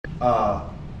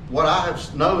what I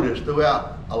have noticed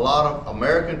throughout a lot of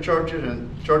American churches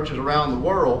and churches around the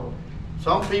world,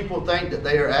 some people think that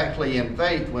they are actually in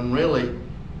faith when really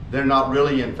they're not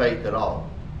really in faith at all.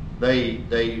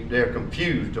 They're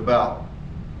confused about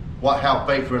how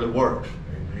faith really works.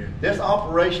 Amen. This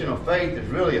operation of faith is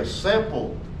really a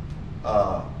simple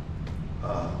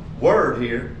word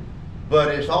here,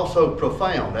 but it's also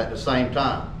profound at the same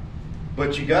time.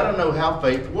 But you got to know how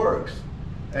faith works.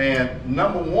 And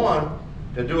number one,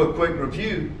 to do a quick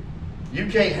review, you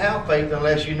can't have faith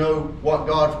unless you know what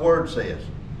God's Word says.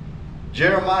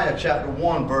 Jeremiah chapter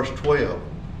 1 verse 12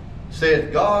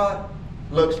 says God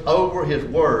looks over His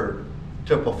Word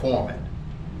to perform it.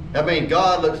 That means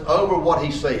God looks over what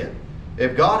He said.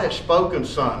 If God has spoken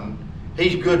something,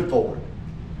 He's good for it.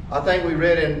 I think we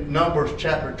read in Numbers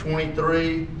chapter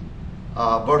 23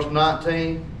 verse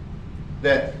 19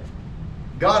 that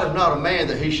God is not a man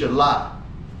that He should lie,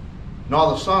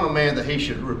 nor the Son of Man that He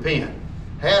should repent.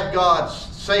 Hath God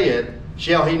said,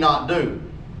 shall He not do?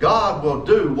 God will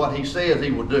do what He says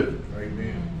He will do.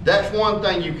 Amen. That's one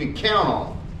thing you can count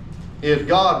on, is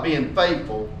God being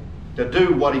faithful to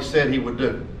do what He said He would do.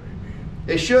 Amen.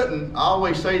 It shouldn't, I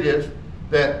always say this,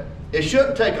 that it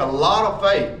shouldn't take a lot of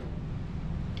faith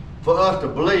for us to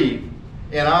believe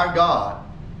in our God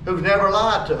who's never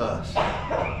lied to us.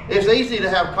 It's easy to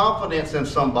have confidence in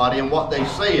somebody and what they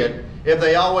said if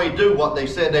they always do what they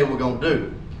said they were going to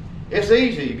do. It's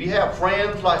easy if you have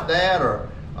friends like that or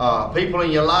people in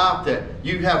your life that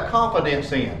you have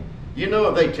confidence in. You know,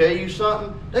 if they tell you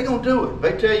something, they're going to do it.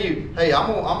 They tell you, hey, I'm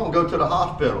going to go to the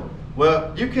hospital.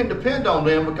 Well, you can depend on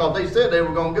them because they said they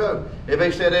were going to go. If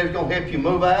they said they were going to help you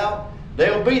move out,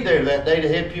 they'll be there that day to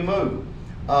help you move.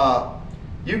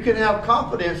 You can have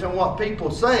confidence in what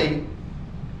people say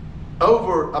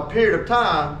over a period of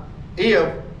time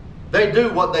if they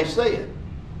do what they said.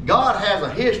 God has a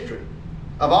history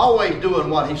of always doing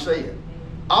what He said.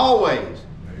 Always.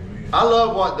 Amen. I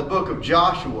love what the book of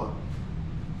Joshua,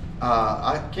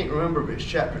 I can't remember if it's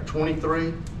chapter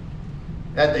 23.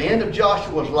 At the end of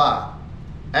Joshua's life,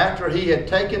 after he had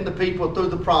taken the people through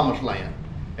the promised land,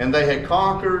 and they had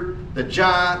conquered the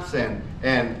giants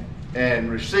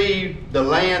and received the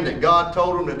land that God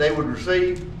told them that they would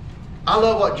receive, I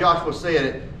love what Joshua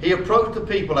said. He approached the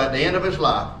people at the end of his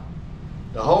life,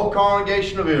 the whole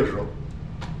congregation of Israel,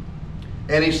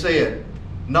 and he said,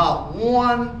 not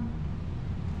one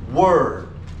word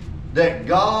that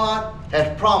God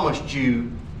has promised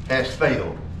you has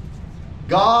failed.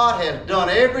 God has done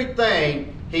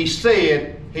everything He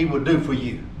said He would do for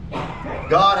you.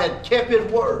 God had kept His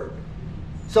word.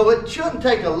 So it shouldn't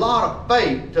take a lot of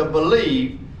faith to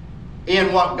believe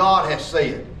in what God has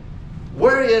said.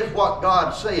 Where is what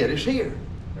God said? It's here.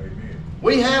 Amen.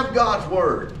 We have God's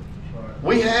word. Right.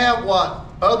 We have what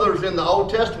others in the Old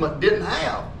Testament didn't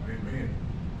have. Amen.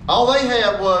 All they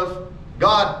had was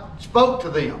God spoke to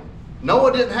them.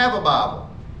 Noah didn't have a Bible.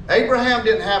 Abraham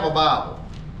didn't have a Bible.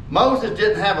 Moses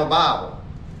didn't have a Bible.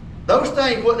 Those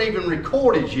things weren't even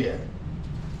recorded yet.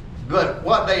 But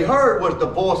what they heard was the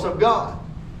voice of God.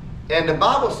 And the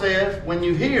Bible says when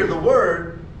you hear the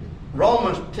word,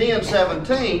 Romans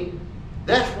 10:17,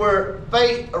 that's where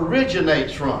faith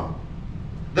originates from.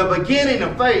 The beginning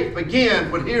of faith begins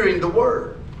with hearing the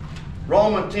word.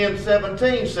 Romans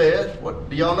 10:17 says,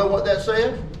 do y'all know what that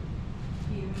says?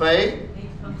 Faith.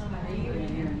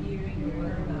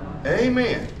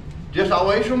 Amen. Just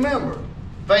always remember,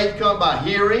 faith comes by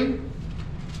hearing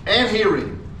and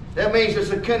hearing. That means it's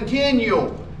a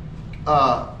continual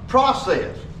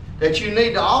process that you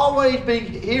need to always be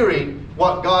hearing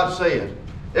what God says.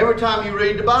 Every time you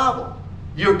read the Bible,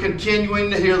 you're continuing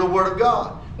to hear the Word of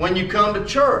God. When you come to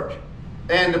church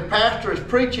and the pastor is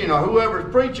preaching or whoever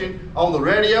is preaching on the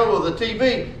radio or the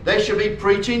TV, they should be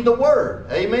preaching the Word.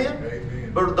 Amen?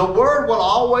 Amen. But the Word will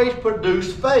always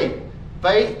produce faith.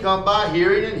 Faith comes by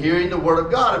hearing and hearing the Word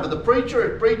of God. If the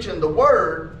preacher is preaching the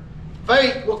Word,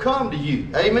 faith will come to you.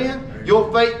 Amen? Amen.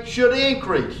 Your faith should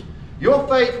increase. Your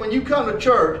faith, when you come to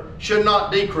church, should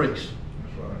not decrease.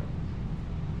 That's right.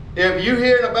 If you're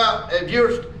hearing about, if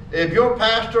your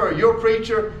pastor or your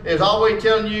preacher is always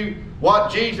telling you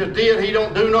what Jesus did, He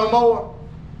don't do no more,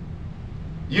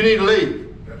 you need to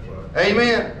leave. That's right.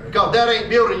 Amen? Because that ain't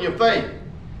building your faith.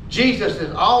 Jesus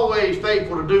is always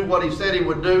faithful to do what He said He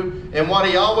would do, and what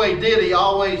He always did, He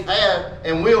always has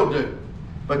and will do,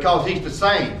 because He's the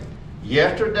same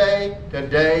yesterday,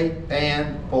 today,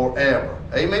 and forever.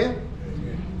 Amen?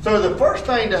 Amen. So the first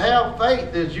thing to have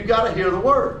faith is you got to hear the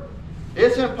Word.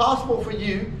 It's impossible for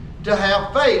you to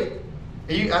have faith.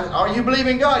 Are you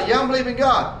believing God? Yeah, I'm believing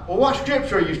God. Well, what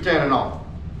scripture are you standing on?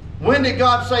 When did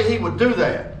God say He would do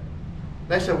that?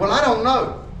 They said, well, I don't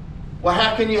know. Well,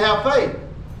 how can you have faith?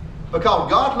 Because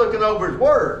God's looking over His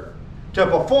Word to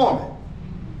perform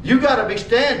it. You got to be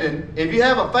standing, if you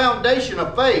have a foundation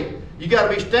of faith, you got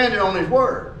to be standing on His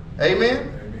Word. Amen?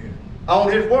 Amen?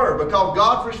 On His Word. Because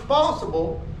God's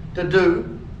responsible to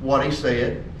do what He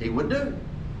said He would do.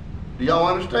 Do y'all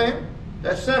understand?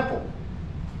 That's simple.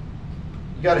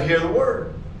 You got to hear the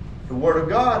Word. The Word of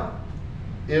God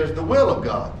is the will of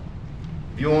God.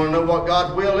 If you want to know what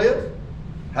God's will is,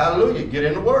 hallelujah, get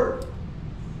in the Word.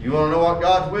 You want to know what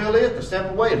God's will is? The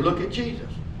simple way is look at Jesus.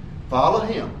 Follow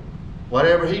Him.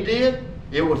 Whatever He did,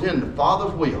 it was in the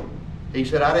Father's will. He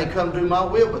said, I didn't come to do my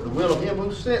will, but the will of Him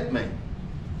who sent me.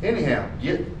 Anyhow,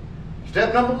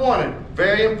 step number one is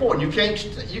very important. You can't.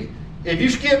 If you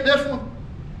skip this one,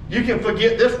 you can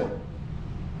forget this one.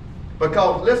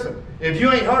 Because listen, if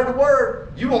you ain't heard the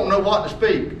Word, you won't know what to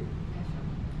speak.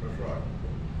 That's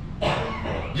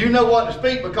right. You know what to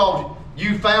speak because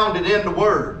you found it in the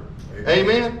Word.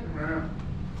 Amen? Amen.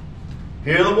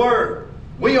 Hear the Word.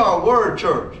 We are a Word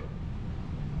church.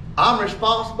 I'm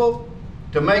responsible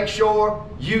to make sure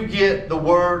you get the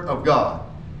Word of God.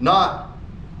 Not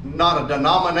a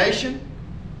denomination,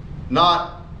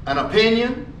 not an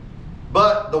opinion,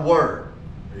 but the Word.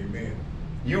 Amen.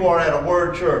 You are at a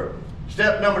Word church.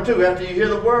 Step number two, after you hear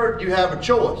the Word, you have a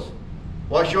choice.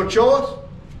 What's your choice?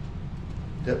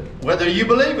 Whether you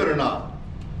believe it or not.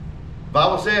 The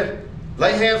Bible says,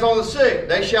 lay hands on the sick,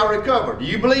 they shall recover. Do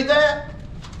you believe that?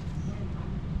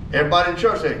 Everybody in the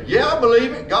church says, yeah, I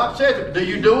believe it. God says it. Do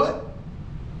you do it?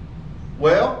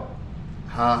 Well,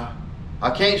 I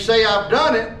can't say I've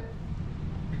done it.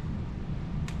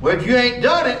 Well, if you ain't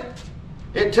done it,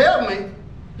 it tells me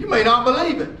you may not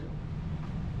believe it.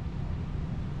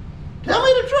 Tell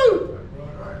me the truth.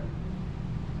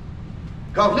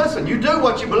 Because listen, you do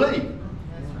what you believe.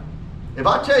 If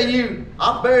I tell you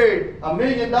I buried $1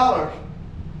 million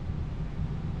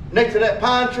next to that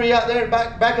pine tree out there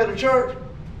back of the church,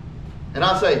 and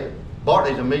I say, Bart,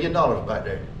 there's $1 million back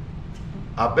there.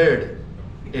 I buried it.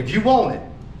 If you want it,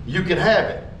 you can have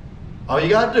it. All you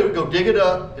got to do is go dig it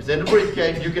up. It's in the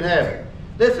briefcase. You can have it.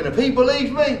 Listen, if he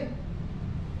believes me,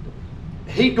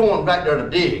 he's going back there to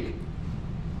dig.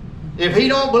 If he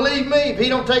don't believe me, if he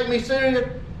don't take me serious,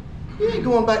 he ain't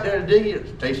going back there to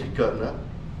dig. Stacy's cutting up.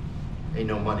 Ain't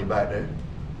no money back there.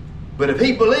 But if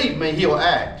he believes me, he'll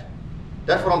act.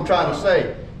 That's what I'm trying to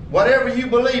say. Whatever you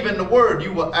believe in the Word,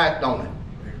 you will act on it.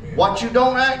 Amen. What you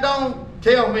don't act on,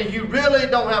 tell me you really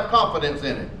don't have confidence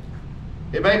in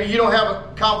it. Maybe you don't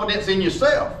have confidence in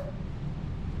yourself.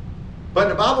 But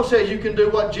the Bible says you can do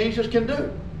what Jesus can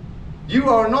do. You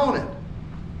are anointed.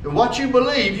 And what you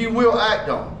believe, you will act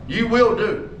on. You will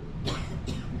do.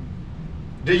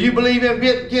 Do you believe in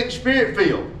getting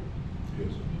Spirit-filled? Yes.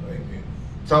 Amen.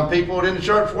 Some people in the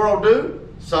church world do.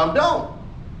 Some don't.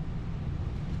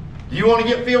 Do you want to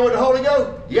get filled with the Holy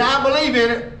Ghost? Yeah, I believe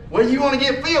in it. When you want to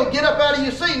get filled, get up out of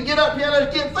your seat and get up here and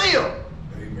let's get filled.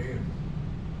 Amen.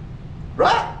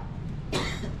 Right?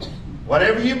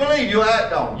 Whatever you believe, you'll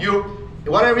act on.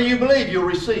 Whatever you believe, you'll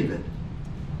receive it.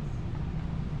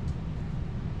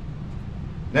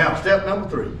 Now, step number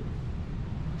 3.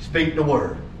 Speak the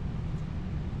Word.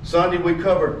 Sunday, we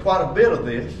covered quite a bit of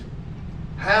this.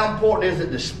 How important is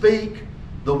it to speak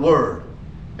the Word?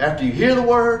 After you hear the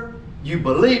Word, you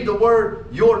believe the Word,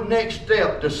 your next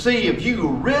step to see if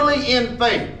you're really in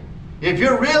faith, if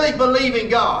you're really believing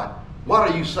God, what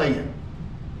are you saying?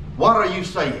 What are you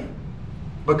saying?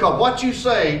 Because what you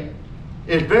say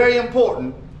is very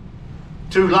important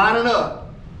to lining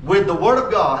up with the Word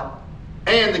of God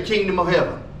and the kingdom of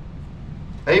heaven.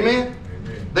 Amen?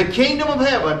 Amen. The kingdom of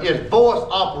heaven is voice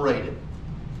operated.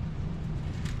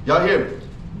 Y'all hear me?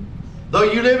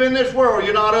 Though you live in this world,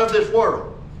 you're not of this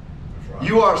world. Right.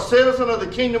 You are a citizen of the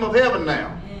kingdom of heaven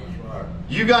now. That's right.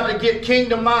 You got to get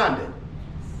kingdom minded.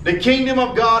 The kingdom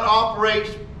of God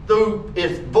operates through,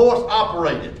 it's voice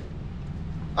operated.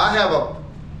 I have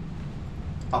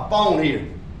a phone here.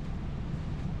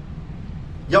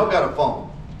 Y'all got a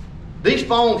phone. These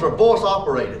phones are voice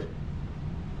operated.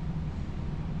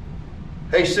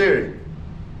 Hey Siri,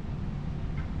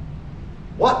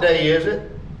 what day is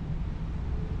it?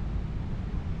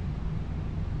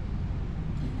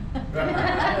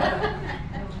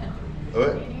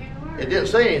 It didn't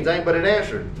say anything, but it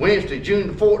answered. Wednesday, June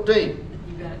the 14th.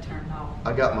 You got it turned off.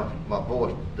 I got my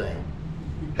voice thing.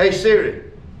 Hey Siri,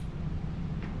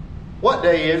 what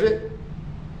day is it?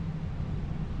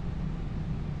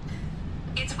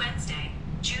 It's Wednesday,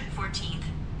 June 14th,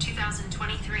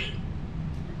 2023.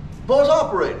 Voice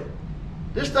operated.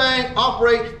 This thing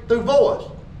operates through voice.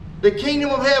 The kingdom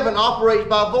of heaven operates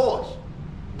by voice.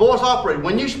 Voice operated.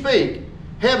 When you speak,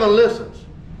 heaven listens.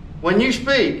 When you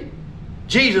speak,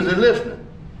 Jesus is listening.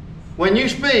 When you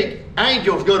speak,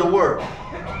 angels go to work.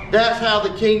 That's how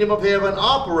the kingdom of heaven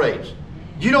operates.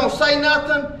 You don't say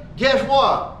nothing, guess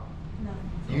what?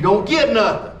 You don't get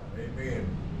nothing. Amen.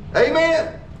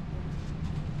 Amen.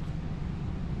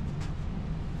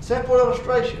 Simple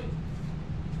illustration.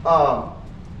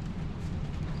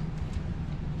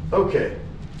 Okay.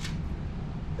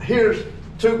 Here's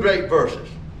two great verses.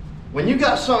 When you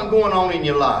got something going on in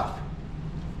your life,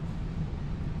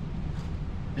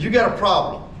 you got a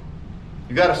problem,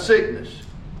 you got a sickness,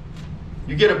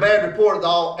 you get a bad report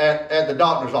at the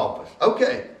doctor's office.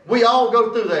 Okay, we all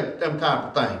go through them type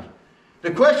of things.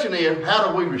 The question is, how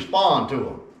do we respond to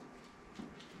them?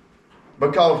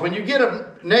 Because when you get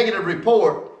a negative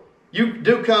report, you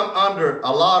do come under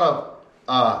a lot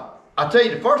of, I tell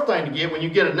you the first thing to get when you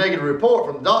get a negative report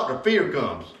from the doctor, fear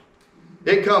comes.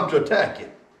 It comes to attack you.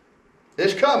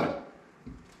 It's coming.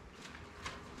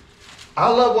 I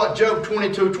love what Job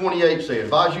 22:28 says.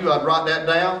 If I was you, I'd write that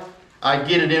down. I'd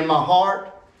get it in my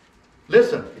heart.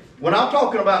 Listen, when I'm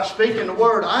talking about speaking the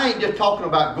word, I ain't just talking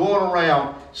about going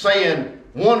around saying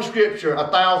one scripture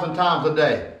 1,000 times a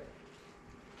day.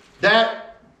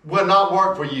 That will not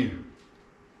work for you.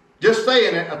 Just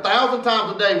saying it 1,000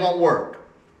 times a day won't work.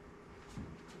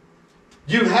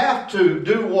 You have to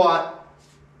do what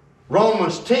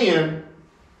Romans 10,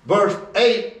 verse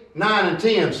 8, 9, and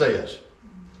 10 says.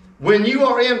 When you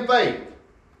are in faith,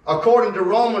 according to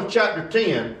Romans chapter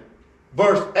 10,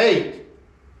 verse 8,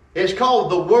 it's called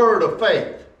the word of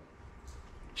faith.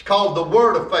 It's called the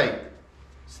word of faith.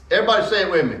 Everybody say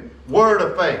it with me. Word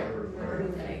of faith. Word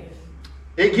of faith.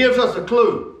 It gives us a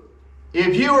clue.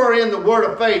 If you are in the word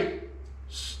of faith,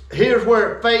 here's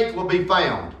where faith will be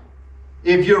found.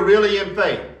 If you're really in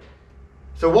faith.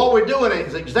 So what we're doing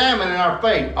is examining our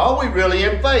faith. Are we really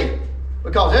in faith?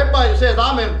 Because everybody that says,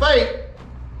 I'm in faith,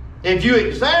 if you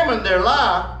examine their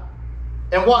life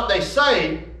and what they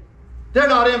say, they're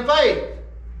not in faith.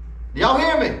 Do y'all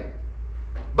hear me?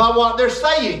 By what they're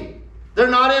saying, they're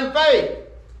not in faith.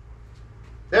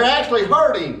 They're actually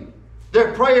hurting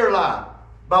their prayer life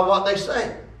by what they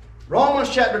say. Romans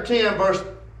chapter 10 verse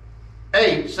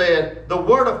 8 said, the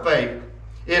word of faith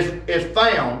is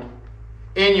found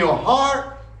in your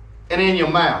heart and in your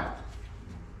mouth.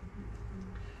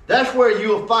 That's where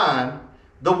you'll find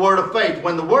the word of faith.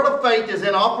 When the word of faith is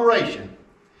in operation,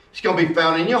 it's going to be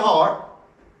found in your heart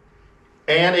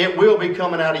and it will be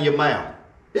coming out of your mouth.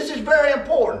 This is very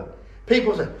important.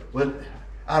 People say, well,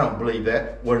 I don't believe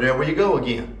that. Well, there you go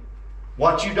again.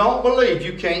 What you don't believe,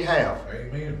 you can't have.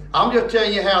 Amen. I'm just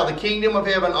telling you how the kingdom of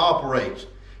heaven operates.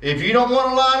 If you don't want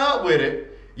to line up with it,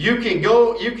 you can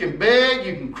go, you can beg,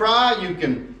 you can cry, you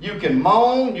can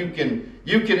moan, you can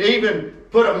even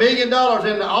put $1 million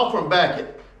in the offering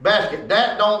basket.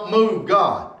 That don't move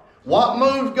God. What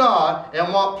moves God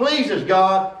and what pleases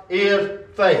God is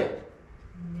faith.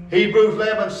 Hebrews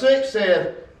 11:6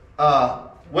 says,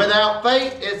 without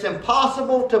faith it's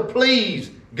impossible to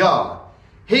please God.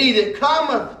 He that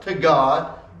cometh to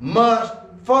God must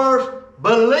first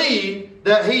believe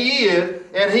that He is,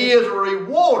 and He is a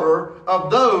rewarder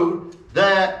of those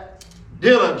that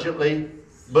diligently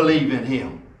believe in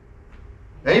Him.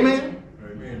 Amen?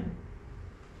 Amen.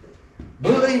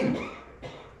 Believe.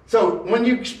 So when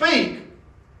you speak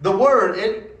the word,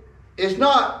 it's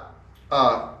not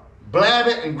blab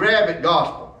it and grab it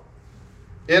gospel.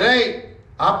 It ain't,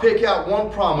 I pick out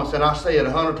one promise and I say it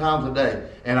 100 times a day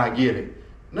and I get it.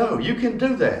 No, you can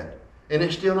do that and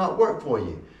it still not work for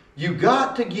you. You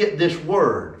got to get this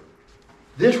word.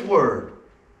 This word.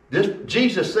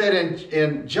 Jesus said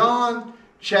in John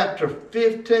chapter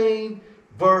 15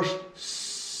 verse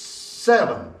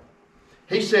 7.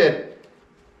 He said,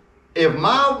 if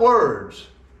my words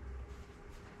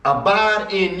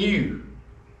abide in you,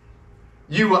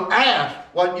 you will ask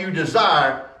what you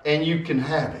desire and you can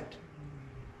have it.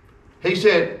 He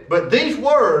said, but these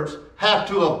words have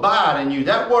to abide in you.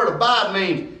 That word abide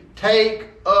means take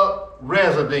up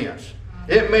residence.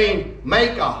 It means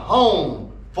make a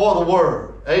home for the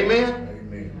word. Amen?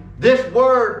 Amen. This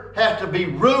word has to be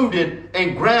rooted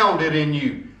and grounded in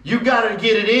you. You got to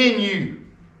get it in you.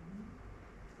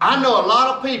 I know a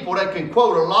lot of people that can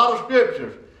quote a lot of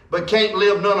scriptures but can't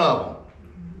live none of them.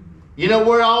 You know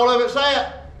where all of it's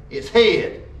at? It's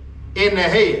head. In the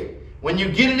head. When you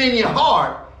get it in your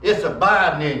heart, it's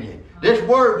abiding in you. This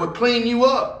word will clean you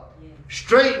up,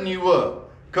 straighten you up,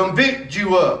 convict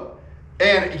you up,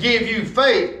 and give you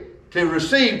faith to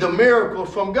receive the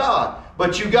miracles from God.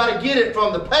 But you got to get it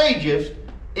from the pages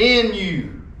in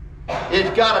you.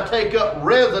 It's got to take up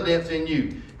residence in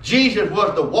you. Jesus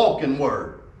was the walking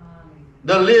word,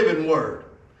 the living word.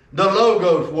 the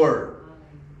Logos Word.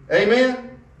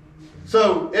 Amen?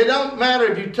 So it don't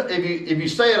matter if you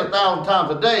say it 1,000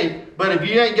 times a day, but if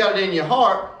you ain't got it in your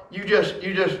heart, you just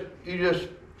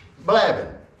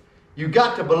blabbing. You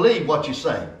got to believe what you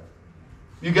say.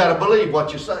 You got to believe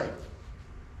what you say.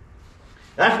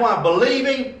 That's why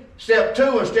believing, step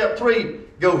 2 and step 3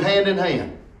 go hand in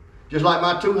hand. Just like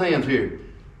my 2 hands here.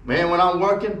 Man, when I'm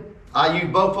working, I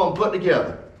use both of them put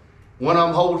together. Both of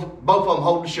them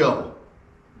hold the shovel.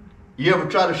 You ever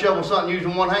try to shovel something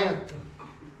using one hand?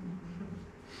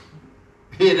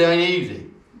 It ain't easy.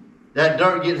 That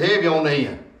dirt gets heavy on the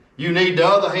end. You need the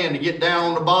other hand to get down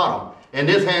on the bottom and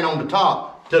this hand on the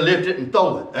top to lift it and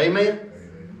throw it. Amen?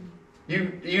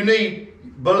 Amen. You need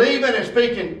believing and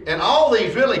speaking, and all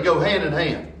these really go hand in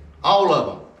hand. All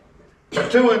of them.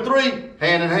 2 and 3,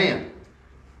 hand in hand.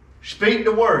 Speak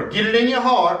the word. Get it in your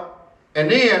heart. And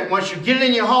then once you get it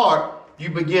in your heart, you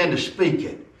begin to speak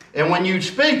it. And when you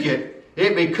speak it,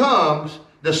 it becomes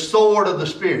the sword of the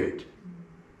Spirit.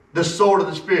 The sword of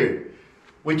the Spirit.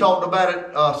 We talked about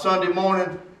it Sunday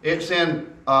morning. It's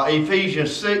in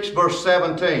Ephesians 6 verse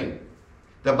 17.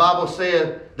 The Bible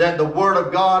says that the Word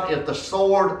of God is the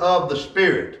sword of the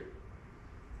Spirit.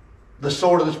 The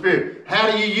sword of the Spirit. How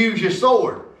do you use your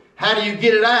sword? How do you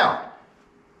get it out?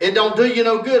 It don't do you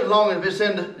no good as long as it's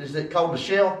in the, is it called the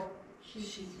shelf?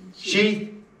 Sheath.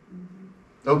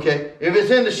 Okay. If it's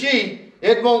in the sheath,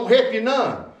 it won't help you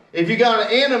none. If you got an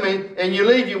enemy and you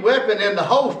leave your weapon in the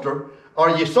holster or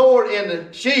your sword in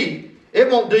the sheath, it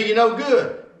won't do you no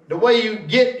good. The way you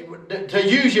get to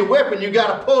use your weapon, you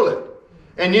got to pull it.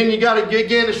 And then you got to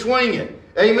begin to swing it.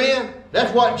 Amen?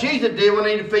 That's what Jesus did when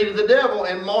he defeated the devil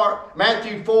in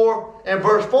Matthew 4 and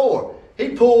verse 4. He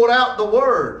pulled out the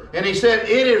word and he said,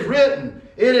 it is written,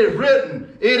 it is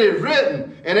written, it is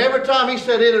written. And every time he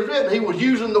said it is written, he was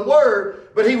using the word,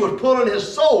 but he was pulling his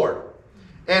sword.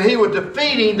 And he was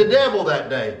defeating the devil that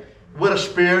day with a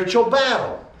spiritual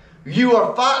battle. You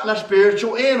are fighting a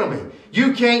spiritual enemy.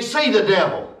 You can't see the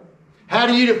devil. How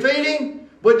do you defeat him?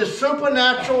 With the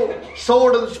supernatural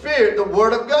sword of the Spirit, the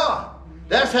Word of God.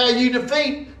 That's how you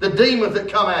defeat the demons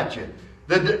that come at you.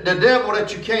 The devil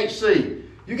that you can't see.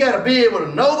 You got to be able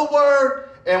to know the Word,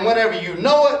 and whenever you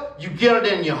know it, you get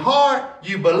it in your heart,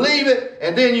 you believe it,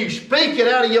 and then you speak it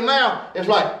out of your mouth. It's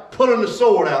like pulling the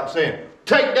sword out and saying,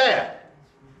 take that.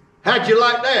 How'd you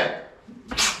like that?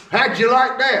 How'd you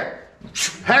like that?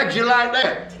 How'd you like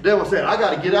that? The devil said, I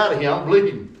got to get out of here. I'm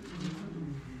bleeding.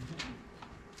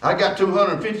 I got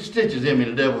 250 stitches in me.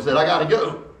 The devil said, I got to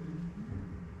go.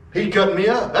 He cut me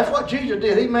up. That's what Jesus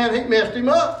did. He messed him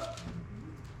up.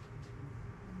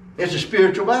 It's a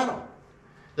spiritual battle.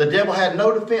 The devil had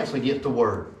no defense against the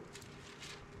word.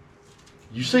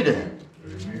 You see that?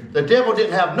 Amen. The devil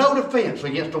didn't have no defense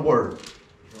against the word.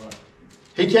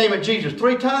 He came at Jesus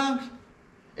 3 times,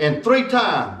 and 3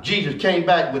 times Jesus came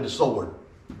back with the sword.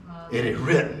 It is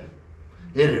written.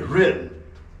 It is written.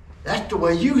 That's the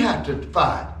way you have to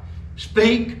fight.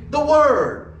 Speak the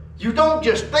word. You don't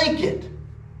just think it.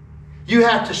 You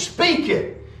have to speak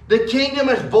it. The kingdom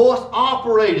is voice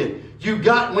operated.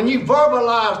 When you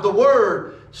verbalize the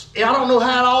word, I don't know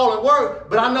how all it works,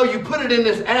 but I know you put it in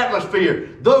this atmosphere.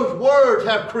 Those words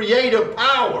have creative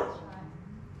power.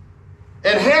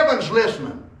 And heaven's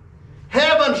listening.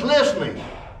 Heaven's listening.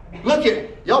 Look at,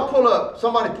 y'all pull up,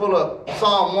 somebody pull up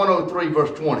Psalm 103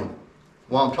 verse 20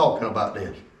 while I'm talking about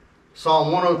this.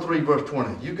 Psalm 103 verse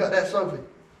 20. You got that, Sophie?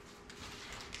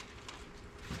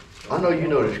 I know you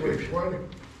know the scripture.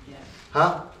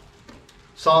 Huh?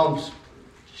 Psalms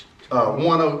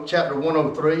chapter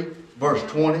 103 verse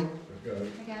 20. I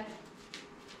got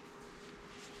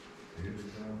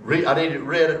it. I need it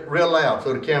read real loud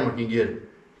so the camera can get it.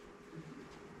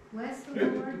 Bless the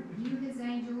Lord, you his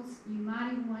angels, you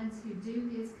mighty ones who do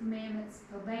his commandments,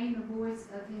 obeying the voice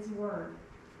of his word.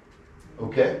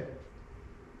 Okay.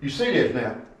 You see this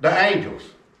now. The angels.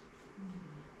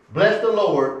 Bless the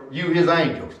Lord, you his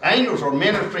angels. Angels are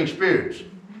ministering spirits.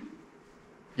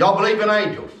 Y'all believe in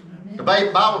angels? The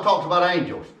Bible talks about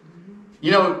angels.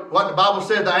 You know what the Bible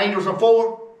said the angels are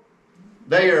for?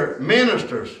 They are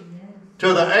ministers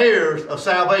to the heirs of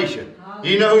salvation.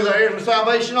 You know who the heirs of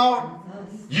salvation are?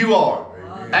 You are.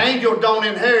 Angels don't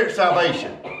inherit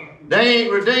salvation. They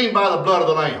ain't redeemed by the blood of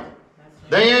the Lamb.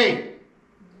 They ain't.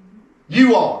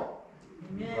 You are.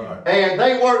 And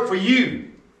they work for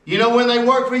you. You know when they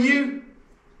work for you?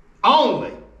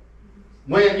 Only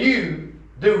when you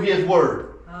do his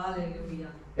word. Hallelujah.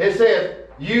 It says,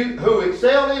 you who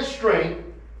excel in strength,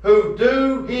 who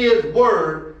do his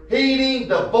word, heeding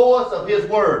the voice of his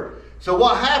word. So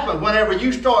what happens whenever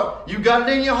you got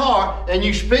it in your heart and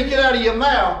you speak it out of your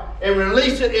mouth and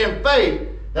release it in faith,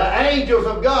 the angels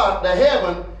of God, the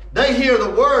heaven, they hear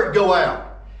the word go out.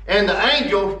 And the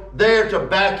angels there to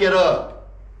back it up.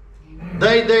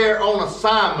 They there on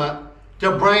assignment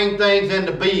to bring things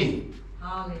into being.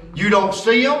 Hallelujah. You don't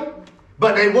see them,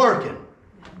 but they working.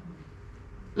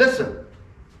 Listen,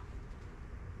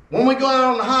 when we go out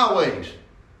on the highways,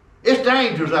 it's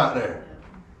dangerous out there.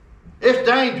 It's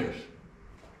dangerous.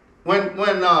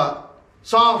 When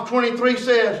Psalms 23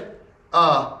 says,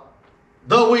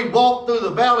 though we walk through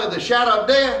the valley of the shadow of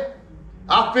death,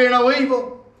 I fear no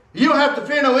evil. You don't have to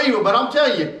fear no evil, but I'm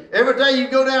telling you, every day you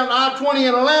go down I-20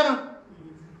 in Atlanta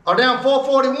or down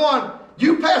 441,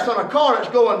 you pass on a car that's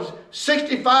going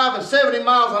 65 and 70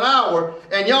 miles an hour,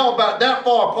 and y'all about that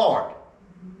far apart.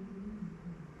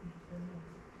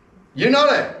 You know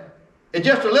that. It's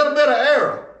just a little bit of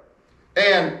error,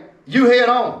 and you head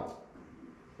on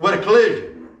with a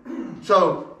collision.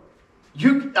 So,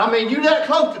 you're that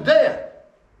close to death.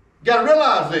 You got to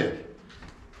realize this.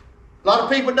 A lot of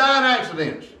people die in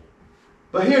accidents.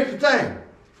 But here's the thing.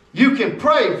 You can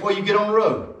pray before you get on the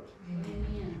road.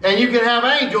 Amen. And you can have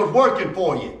angels working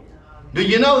for you. Do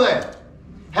you know that?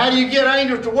 How do you get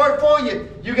angels to work for you?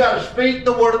 You got to speak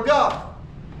the word of God.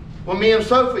 When me and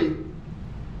Sophie,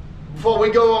 before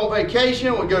we go on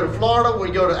vacation, we go to Florida, we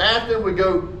go to Athens, we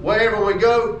go wherever we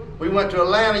go. We went to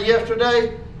Atlanta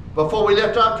yesterday before we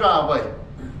left our driveway.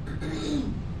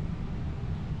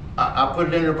 I put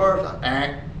it in reverse,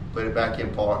 put it back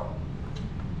in park.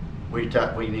 We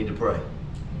need to pray.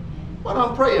 What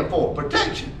I'm praying for?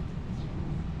 Protection.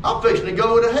 I'm fixing to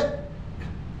go to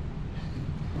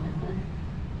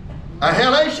a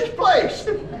hellacious place.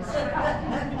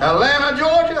 Atlanta,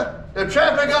 Georgia. The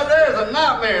traffic up there is a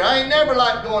nightmare. I ain't never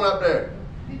liked going up there.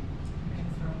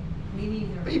 Me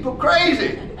neither. People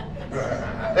crazy.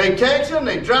 They texting,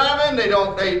 they driving,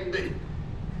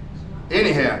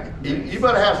 anyhow, you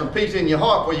better have some peace in your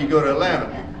heart before you go to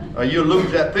Atlanta, or you'll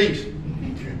lose that peace.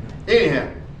 Anyhow,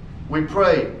 we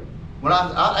pray. When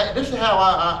this is how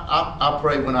I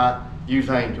pray when I use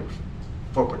angels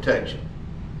for protection.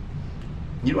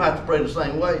 You don't have to pray the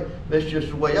same way. That's just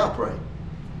the way I pray.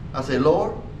 I say,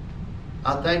 Lord,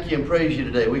 I thank you and praise you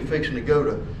today. We fixing to go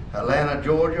to Atlanta,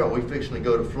 Georgia, or we fixing to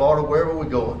go to Florida, wherever we're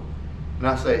going. And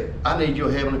I say, I need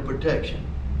your heavenly protection.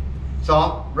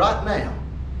 So right now,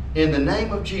 in the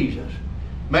name of Jesus,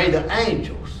 may the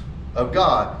angels of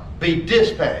God be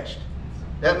dispatched.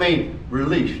 That means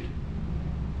released.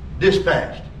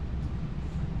 Dispatched.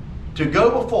 To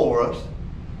go before us,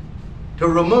 to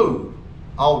remove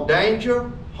all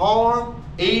danger, harm,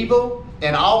 evil,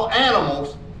 and all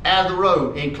animals out of the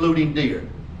road, including deer.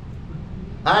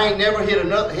 I ain't never hit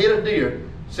a deer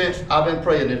since I've been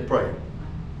praying this prayer.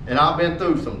 And I've been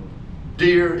through some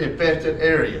deer-infested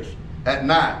areas at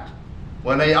night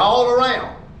when they all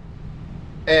around.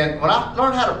 And when I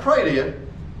learned how to pray this,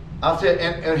 I said,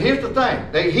 and here's the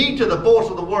thing, they heed to the voice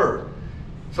of the word.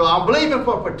 So I'm believing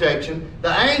for protection.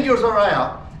 The angels are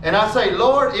out. And I say,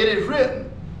 Lord, it is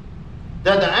written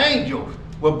that the angels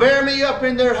will bear me up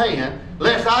in their hand,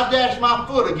 lest I dash my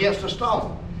foot against a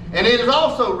stone. And it is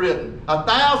also written,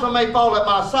 1,000 may fall at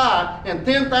my side, and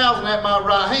 10,000 at my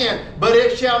right hand, but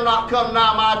it shall not come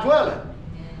nigh my dwelling.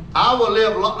 I will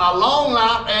live a long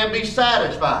life and be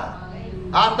satisfied.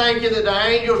 I thank you that the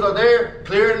angels are there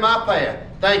clearing my path.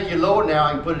 Thank you, Lord. Now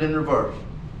I can put it in reverse.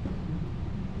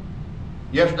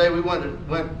 Yesterday we went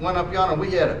up yonder, and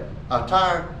we had a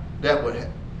tire that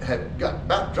had got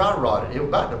about dry rotted. It was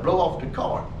about to blow off the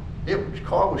car. The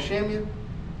car was shimmying.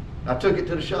 I took it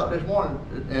to the shop this morning,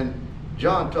 and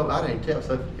John told me, I didn't tell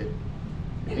Sophie,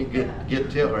 didn't get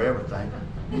to tell her everything.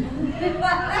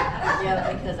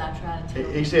 Yeah, because I tried to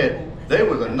tell He said, there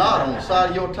was a knot on the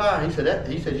side of your tire. He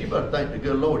said, you better thank the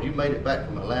good Lord you made it back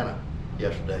from Atlanta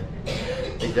yesterday.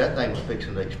 That thing was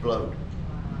fixing to explode.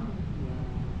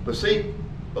 But see,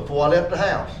 before I left the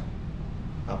house,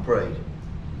 I prayed.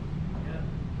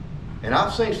 And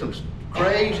I've seen some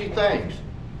crazy things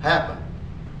happen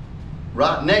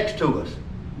right next to us.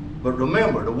 But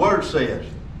remember, the word says,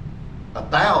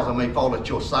 1,000 may fall at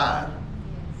your side,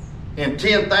 and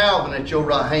 10,000 at your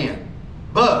right hand,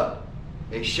 but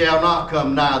it shall not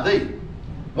come nigh thee.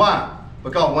 Why?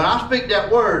 Because when I speak that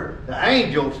word, the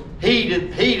angels heed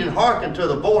and hearken to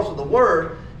the voice of the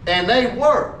word, and they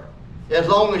work as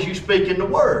long as you speak in the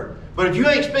word. But if you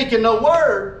ain't speaking no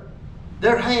word,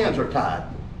 their hands are tied.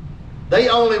 They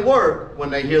only work when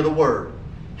they hear the word.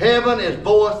 Heaven is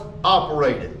voice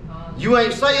operated. You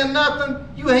ain't saying nothing,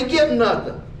 you ain't getting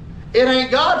nothing. It ain't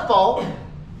God's fault.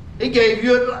 He gave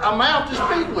you a mouth to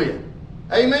speak with.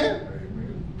 Amen?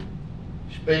 Amen.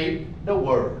 Speak the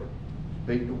word.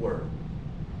 Speak the word.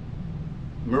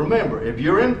 Remember, if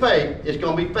you're in faith, it's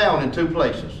going to be found in two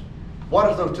places. What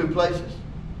are those two places?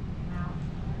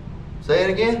 Say it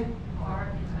again. Heart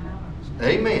and mouth.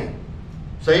 Amen.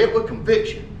 Say it with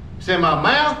conviction. It's in my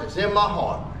mouth, it's in my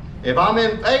heart. If I'm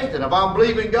in faith and if I'm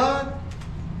believing God,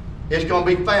 it's going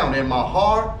to be found in my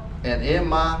heart and in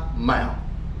my mouth.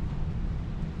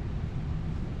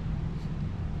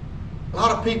 A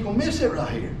lot of people miss it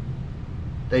right here.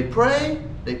 They pray,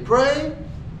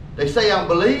 they say, I'm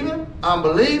believing.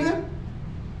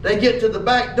 They get to the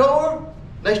back door,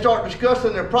 they start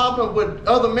discussing their problems with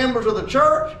other members of the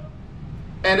church,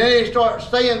 and then they start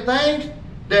saying things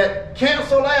that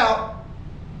cancel out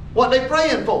what they're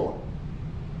praying for.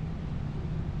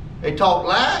 They talk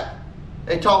lack,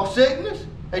 they talk sickness,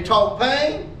 they talk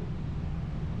pain,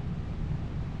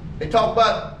 they talk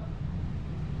about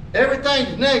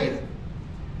everything's negative.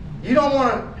 You don't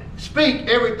want to speak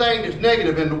everything that's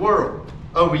negative in the world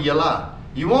over your life.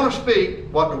 You want to speak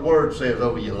what the Word says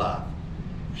over your life.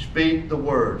 Speak the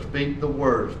Word, speak the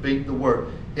Word, speak the Word.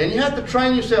 And you have to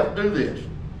train yourself to do this.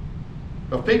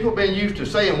 Because people have been used to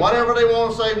saying whatever they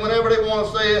want to say, whenever they want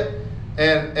to say it,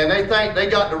 and they think they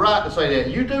got the right to say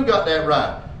that. You do got that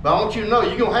right. But I want you to know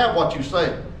you're going to have what you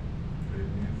say.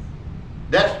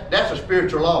 That's a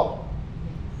spiritual law.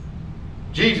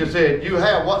 Jesus said, you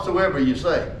have whatsoever you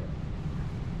say.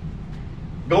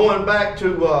 Going back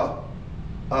to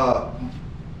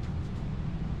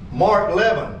Mark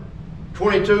 11,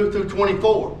 22 through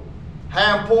 24.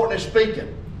 How important is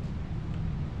speaking?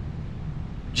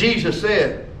 Jesus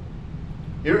said,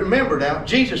 you remember now,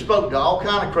 Jesus spoke to all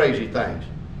kind of crazy things.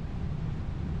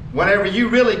 Whenever you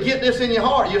really get this in your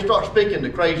heart, you'll start speaking to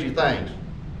crazy things.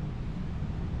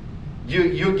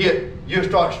 You'll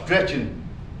start stretching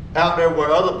out there where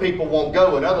other people won't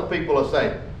go, and other people will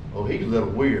say, oh, he's a little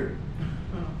weird.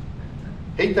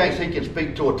 He thinks he can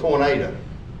speak to a tornado.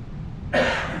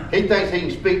 He thinks he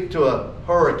can speak to a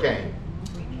hurricane.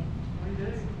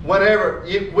 Whenever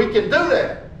we can do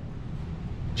that.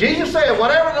 Jesus said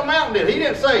whatever the mountain did. He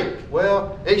didn't say,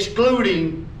 well,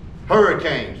 excluding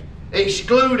hurricanes,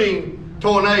 excluding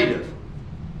tornadoes,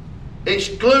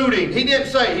 excluding. He didn't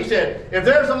say. He said, if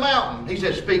there's a mountain, he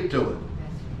said, speak to it.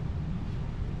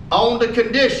 On the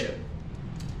condition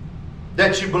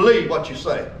that you believe what you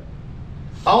say.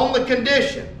 On the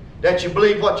condition that you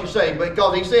believe what you say.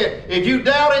 Because he said, if you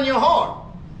doubt in your heart,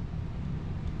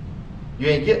 you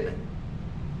ain't getting it.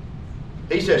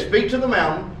 He said, speak to the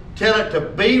mountain, tell it to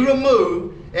be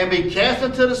removed and be cast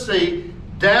into the sea.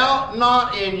 Doubt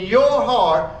not in your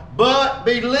heart, but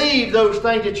believe those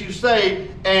things that you say,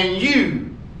 and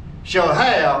you shall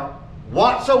have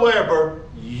whatsoever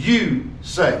you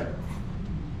say.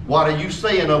 What are you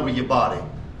saying over your body?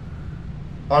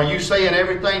 Are you saying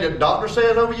everything that the doctor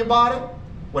says over your body?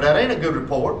 Well, that ain't a good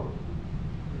report.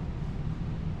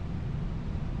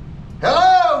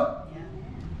 Hello?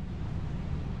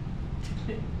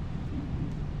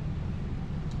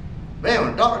 Man,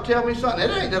 when the doctor tells me something, it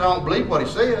ain't that I don't believe what he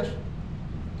says.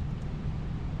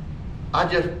 I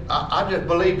just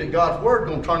believe that God's Word is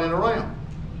going to turn it around.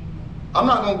 I'm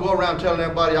not going to go around telling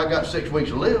everybody I got 6 weeks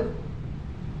to live.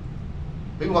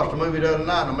 We watched a movie the other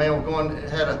night, and a man was going,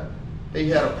 he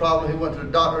had a problem. He went to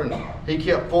the doctor, and he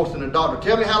kept forcing the doctor,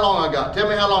 tell me how long I got, tell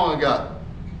me how long I got.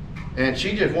 And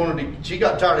she just she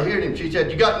got tired of hearing him. She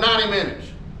said, you got 90 minutes.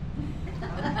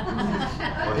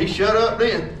 Well, he shut up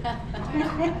then.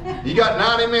 You got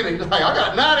 90 minutes. He's like, I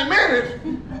got 90 minutes.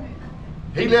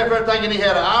 He left there thinking he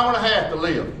had an hour and a half to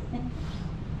live.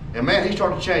 And man, he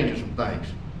started changing some things.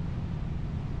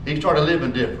 He started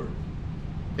living different.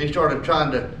 He started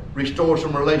trying to restore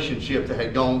some relationships that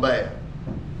had gone bad.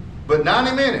 But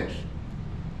 90 minutes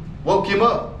woke him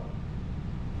up.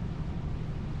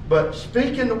 But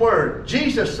speaking the word,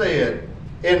 Jesus said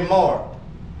in Mark,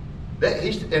 that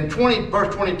in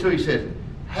verse 22, he says,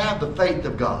 have the faith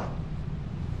of God.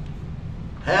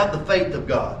 Have the faith of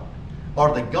God.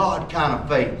 Or the God kind of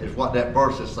faith is what that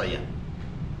verse is saying.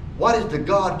 What is the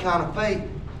God kind of faith?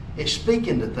 It's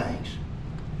speaking to things.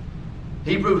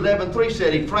 Hebrews 11:3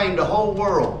 said he framed the whole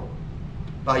world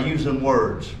by using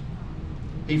words.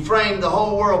 He framed the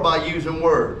whole world by using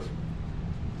words.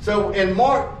 So in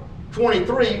Mark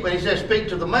 23, when he says speak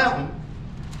to the mountain,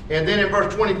 and then in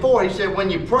verse 24, he said when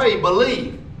you pray,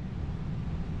 believe.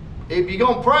 If you're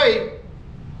going to pray,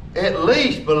 at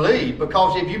least believe.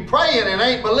 Because if you're praying and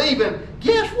ain't believing,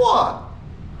 guess what?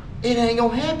 It ain't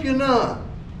going to help you none.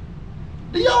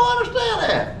 Do y'all understand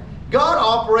that? God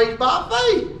operates by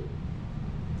faith.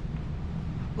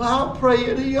 Well, I'm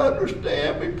praying he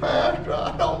understand me, Pastor.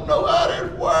 I don't know how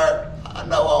this works. I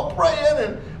know I'm praying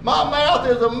and my mouth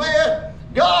is a mess.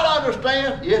 God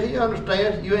understands. Yeah, he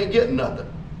understands. You ain't getting nothing.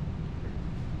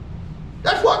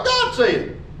 That's what God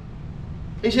said.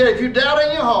 He said, if you doubt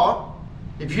in your heart,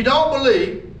 if you don't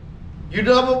believe, a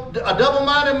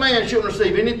double-minded man shouldn't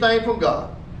receive anything from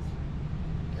God.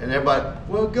 And everybody,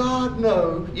 well, God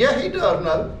knows. Yeah, he does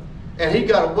know. And he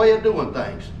got a way of doing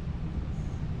things.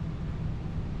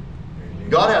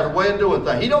 God has a way of doing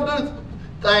things. He don't do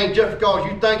things just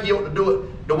because you think he ought to do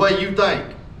it the way you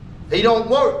think. He don't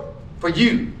work for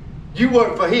you. You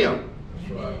work for him.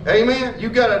 That's right. Amen? You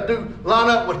got to line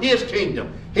up with his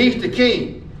kingdom. He's the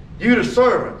king. You the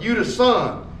servant. You the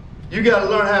son. You got to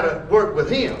learn how to work with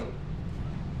him.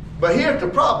 But here's the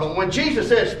problem. When Jesus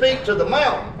says, speak to the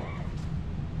mountain,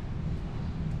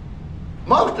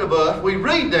 most of us, we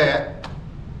read that,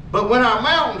 but when our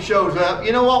mountain shows up,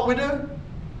 you know what we do?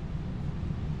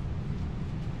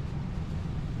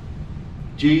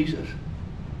 Jesus,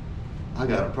 I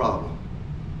got a problem.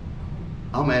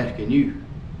 I'm asking you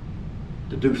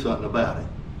to do something about it.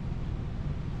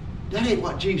 That ain't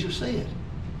what Jesus said.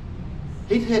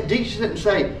 He said, Jesus didn't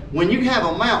say, when you have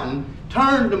a mountain,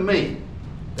 turn to me.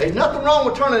 There's nothing wrong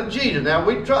with turning to Jesus. Now,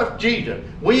 we trust Jesus.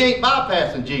 We ain't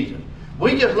bypassing Jesus.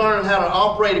 We just learning how to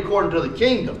operate according to the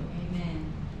kingdom. Amen.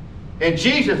 And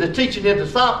Jesus is teaching his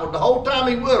disciples the whole time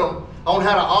he with them on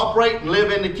how to operate and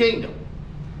live in the kingdom.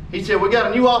 He said, we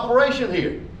got a new operation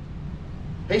here.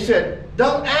 He said,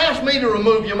 don't ask me to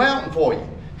remove your mountain for you.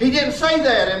 He didn't say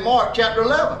that in Mark chapter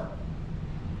 11.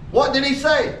 What did he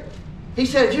say? He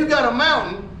said, if you got a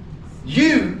mountain,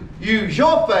 you use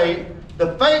your faith,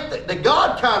 the faith, the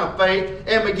God kind of faith,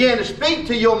 and begin to speak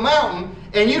to your mountain,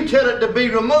 and you tell it to be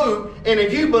removed, and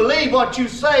if you believe what you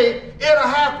say, it'll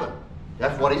happen.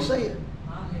 That's what he said.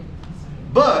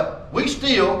 But we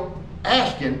still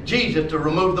asking Jesus to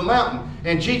remove the mountain.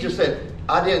 And Jesus said,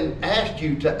 I didn't ask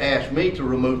you to ask me to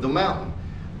remove the mountain.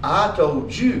 I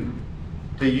told you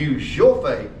to use your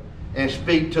faith and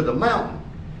speak to the mountain.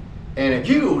 And if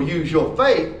you will use your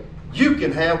faith, you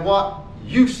can have what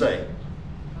you say.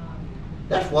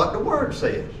 That's what the word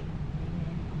says.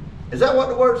 Is that what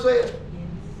the word says?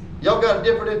 Y'all got a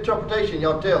different interpretation,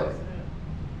 y'all tell me.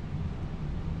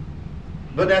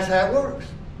 But that's how it works.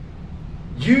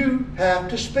 You have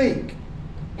to speak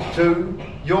to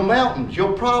your mountains,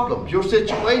 your problems, your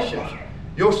situations,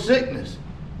 your sickness,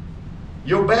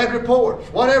 your bad reports,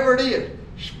 whatever it is.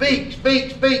 Speak,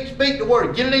 speak, speak, speak the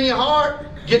word. Get it in your heart.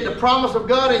 Get the promise of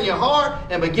God in your heart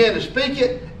and begin to speak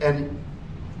it, and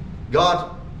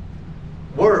God's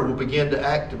word will begin to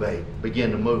activate,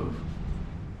 begin to move.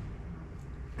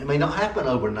 It may not happen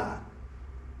overnight.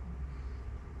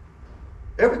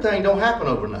 Everything don't happen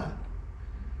overnight.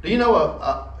 Do you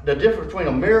know the difference between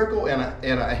a miracle and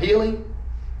a healing?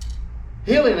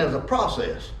 Healing is a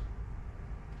process.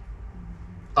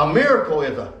 A miracle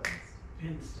is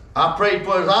I prayed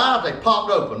for his eyes, they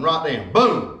popped open right then.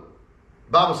 Boom.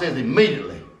 The Bible says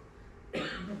immediately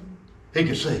he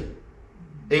could see.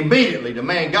 Immediately the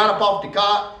man got up off the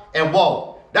cot and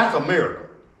walked. That's a miracle.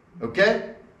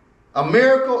 Okay? A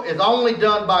miracle is only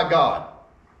done by God.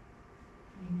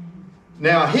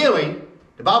 Now healing,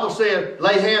 the Bible says,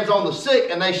 lay hands on the sick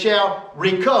and they shall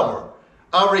recover.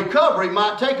 A recovery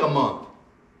might take a month.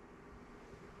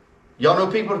 Y'all know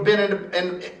people have been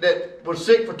that were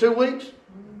sick for 2 weeks?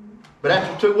 But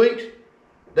after 2 weeks,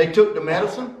 they took the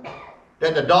medicine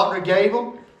that the doctor gave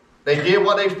them. They did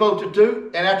what they were supposed to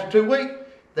do. And after 2 weeks,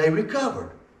 they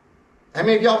recovered. How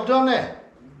many of y'all have done that?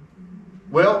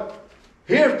 Well,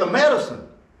 here's the medicine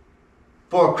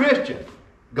for a Christian.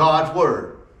 God's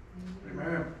Word.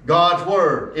 Amen. God's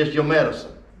Word is your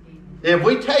medicine. If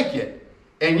we take it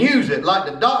and use it like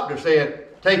the doctor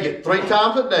said, take it 3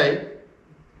 times a day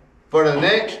for the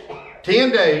next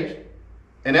 10 days,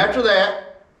 and after that,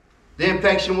 the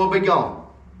infection will be gone.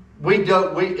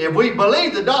 If we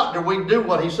believe the doctor, we do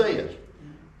what he says.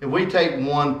 If we take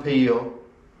 1 pill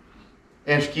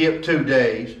and skip 2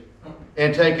 days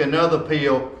and take another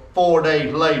pill 4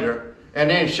 days later and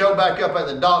then show back up at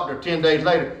the doctor 10 days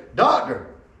later, doctor,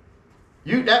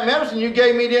 that medicine you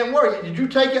gave me didn't work. Did you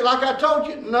take it like I told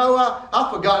you? No, I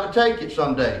forgot to take it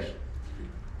some days.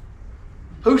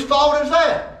 Whose fault is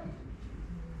that?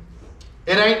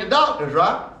 It ain't the doctor's,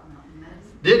 right?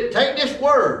 Take this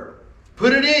word,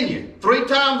 put it in you 3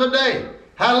 times a day.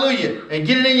 Hallelujah. And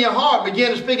get it in your heart.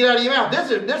 Begin to speak it out of your mouth.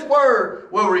 This word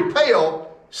will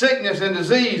repel sickness and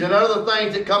disease and other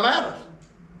things that come at us.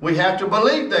 We have to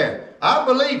believe that. I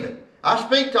believe it. I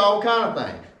speak to all kind of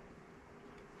things.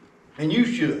 And you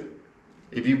should,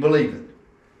 if you believe it.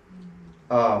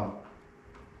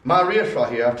 My wrist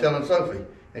right here, I'm telling Sophie,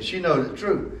 and she knows it's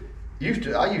true. I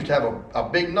used to have a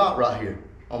big knot right here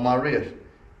on my wrist.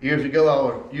 Years ago, I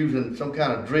was using some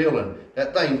kind of drill, and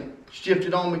that thing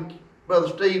shifted on me Brother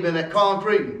Steve, in that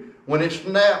concrete. And when it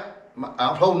snapped,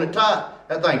 I was holding it tight.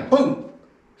 That thing, boom,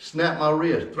 snapped my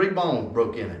wrist. 3 bones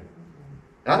broke in it.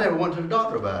 I never went to the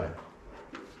doctor about it.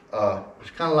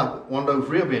 It's kind of like one of those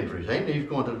rib injuries. Ain't no use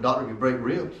going to the doctor if you break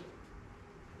ribs.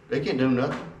 They can't do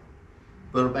nothing.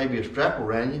 But maybe a strap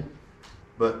around you.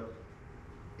 But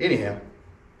anyhow,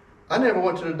 I never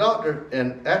went to the doctor,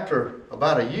 and after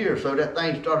about a year or so, that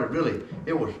thing started really,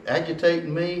 it was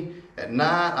agitating me. At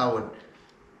night, I would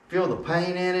feel the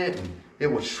pain in it, and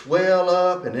it would swell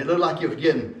up, and it looked like it was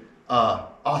getting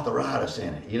arthritis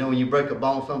in it. You know, when you break a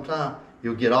bone sometime,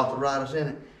 you'll get arthritis in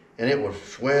it, and it was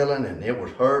swelling, and it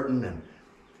was hurting, and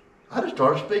I just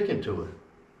started speaking to it.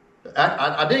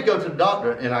 I did go to the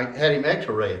doctor, and I had him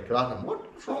x-ray it, because I said,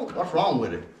 what's wrong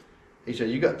with it? He said,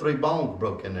 you got 3 bones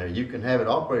broke in there. You can have it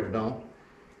operated on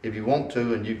if you want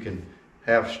to, and you can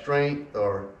have strength,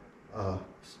 or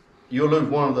you'll lose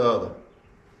one or the other.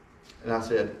 And I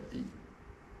said,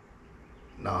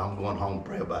 no, I'm going home and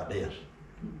pray about this.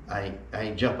 I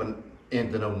ain't jumping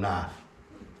into no knife.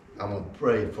 I'm going to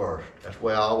pray first. That's the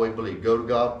way I always believe. Go to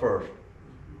God first.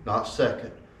 Not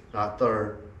second, not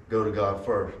third. Go to God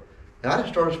first. And I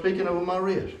just started speaking over my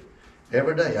wrist.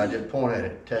 Every day I just point at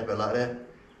it, tap it like that.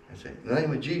 I say, in the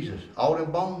name of Jesus, all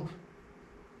them bones.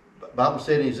 The Bible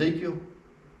said in Ezekiel,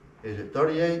 is it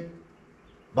 38?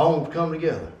 Bones come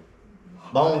together.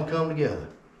 Bones come together.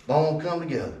 Bones come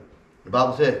together. The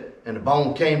Bible said, and the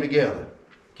bones came together.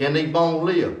 Can these bones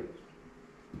live?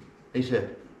 He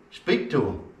said, speak to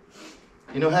them.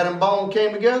 You know how them bones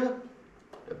came together?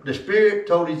 The Spirit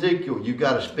told Ezekiel, you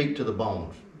got to speak to the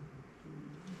bones.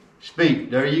 Speak.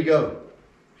 There you go.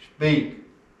 Speak.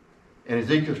 And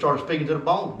Ezekiel started speaking to the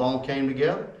bones. The bones came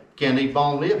together. Can these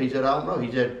bones live? He said, I don't know.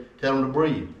 He said, tell them to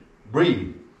breathe.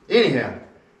 Breathe. Anyhow,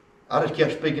 I just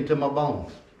kept speaking to my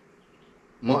bones.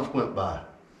 Months went by.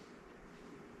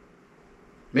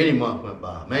 Many months went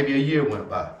by. Maybe a year went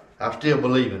by. I'm still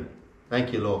believing.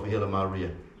 Thank you, Lord, for healing my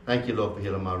wrist. Thank you, Lord, for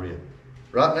healing my wrist.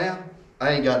 Right now,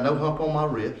 I ain't got no hump on my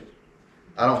wrist.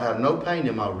 I don't have no pain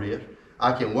in my wrist.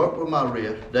 I can work with my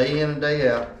wrist day in and day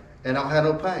out, and I don't have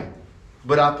no pain.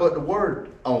 But I put the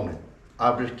word on it.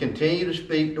 I just continue to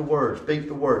speak the word, speak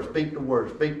the word, speak the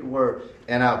word, speak the word,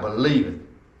 and I believe it.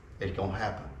 It's going to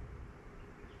happen.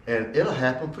 And it'll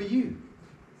happen for you.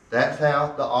 That's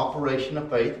how the operation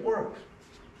of faith works.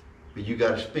 But you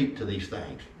got to speak to these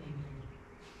things.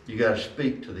 You got to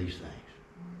speak to these things.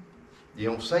 You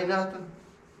don't say nothing,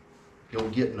 you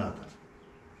don't get nothing.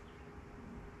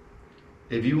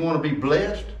 If you want to be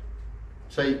blessed,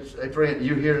 say friend,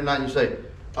 you're here tonight and you say,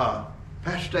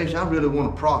 Pastor Stacy, I really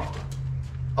want to prosper.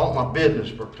 I want my business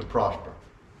to prosper.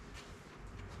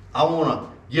 I want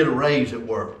to get a raise at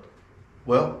work.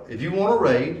 Well, if you want a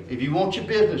raise, if you want your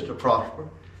business to prosper,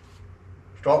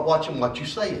 start watching what you're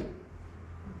saying.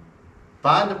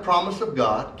 Find the promise of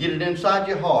God, get it inside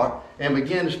your heart, and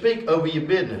begin to speak over your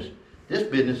business. This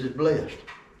business is blessed.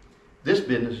 This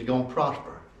business is going to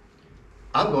prosper.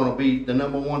 I'm going to be the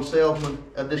 #1 salesman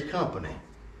of this company.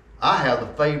 I have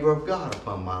the favor of God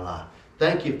upon my life.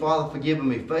 Thank you, Father, for giving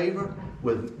me favor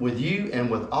with you and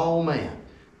with all men.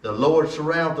 The Lord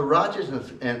surrounds the righteous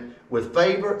and with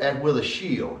favor and with a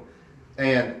shield.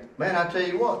 And man, I tell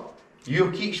you what,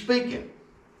 you'll keep speaking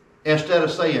instead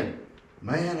of saying,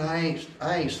 man,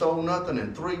 I ain't sold nothing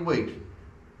in 3 weeks.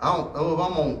 I don't know if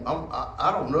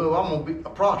I'm gonna be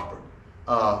prosper.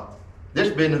 This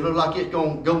business looks like it's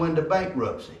gonna go into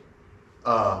bankruptcy.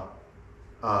 I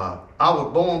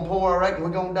was born poor, I reckon we're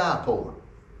gonna die poor.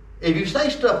 If you say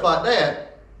stuff like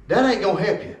that, that ain't gonna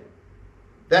help you.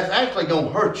 That's actually gonna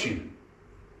hurt you.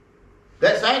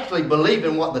 That's actually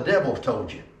believing what the devil's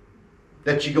told you.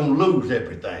 That you're gonna lose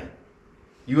everything.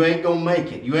 You ain't gonna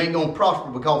make it. You ain't gonna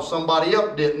prosper because somebody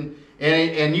else didn't,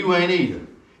 and you ain't either.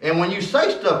 And when you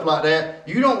say stuff like that,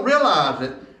 you don't realize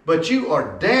it, but you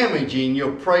are damaging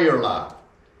your prayer life.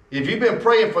 If you've been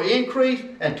praying for increase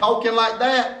and talking like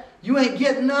that, you ain't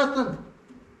getting nothing.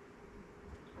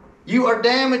 You are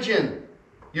damaging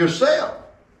yourself.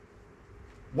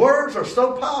 Words are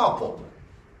so powerful.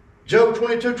 Job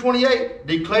 22:28,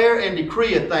 declare and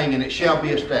decree a thing and it shall be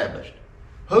established.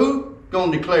 Who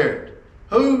gonna declare it?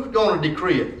 Who's gonna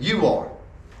decree it? You are.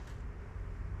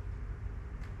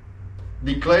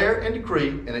 Declare and decree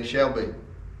and it shall be.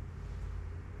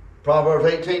 Proverbs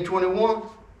 18:21,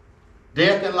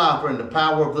 death and life are in the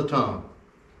power of the tongue.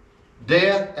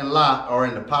 Death and life are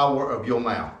in the power of your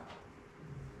mouth.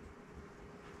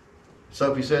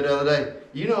 Sophie said the other day,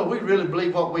 you know, we really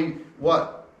believe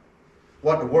what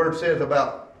the word says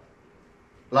about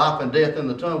life and death in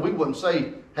the tongue. We wouldn't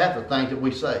say half the things that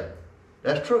we say.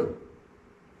 That's true.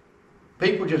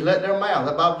 People just let their mouth.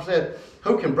 The Bible said,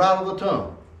 who can bridle the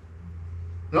tongue?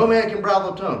 No man can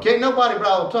bridle the tongue. Can't nobody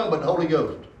bridle the tongue but the Holy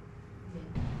Ghost.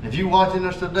 If you're watching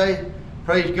us today,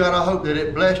 praise God, I hope that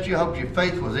it blessed you. I hope your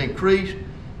faith was increased.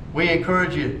 We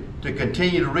encourage you to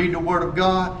continue to read the Word of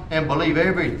God and believe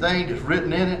everything that's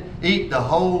written in it. Eat the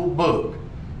whole book.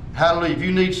 Hallelujah. If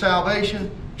you need salvation,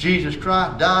 Jesus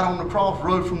Christ died on the cross,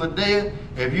 rose from the dead.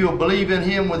 If you will believe in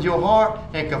Him with your heart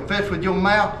and confess with your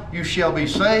mouth, you shall be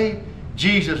saved.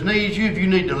 Jesus needs you. If you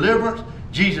need deliverance,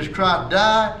 Jesus Christ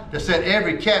died to set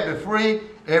every captive free,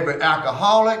 every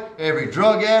alcoholic, every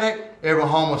drug addict, every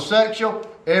homosexual,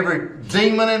 every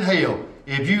demon in hell.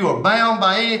 If you are bound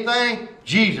by anything,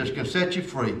 Jesus can set you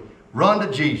free. Run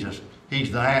to Jesus.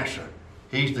 He's the answer.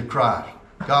 He's the Christ.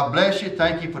 God bless you.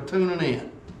 Thank you for tuning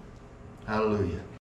in. Hallelujah.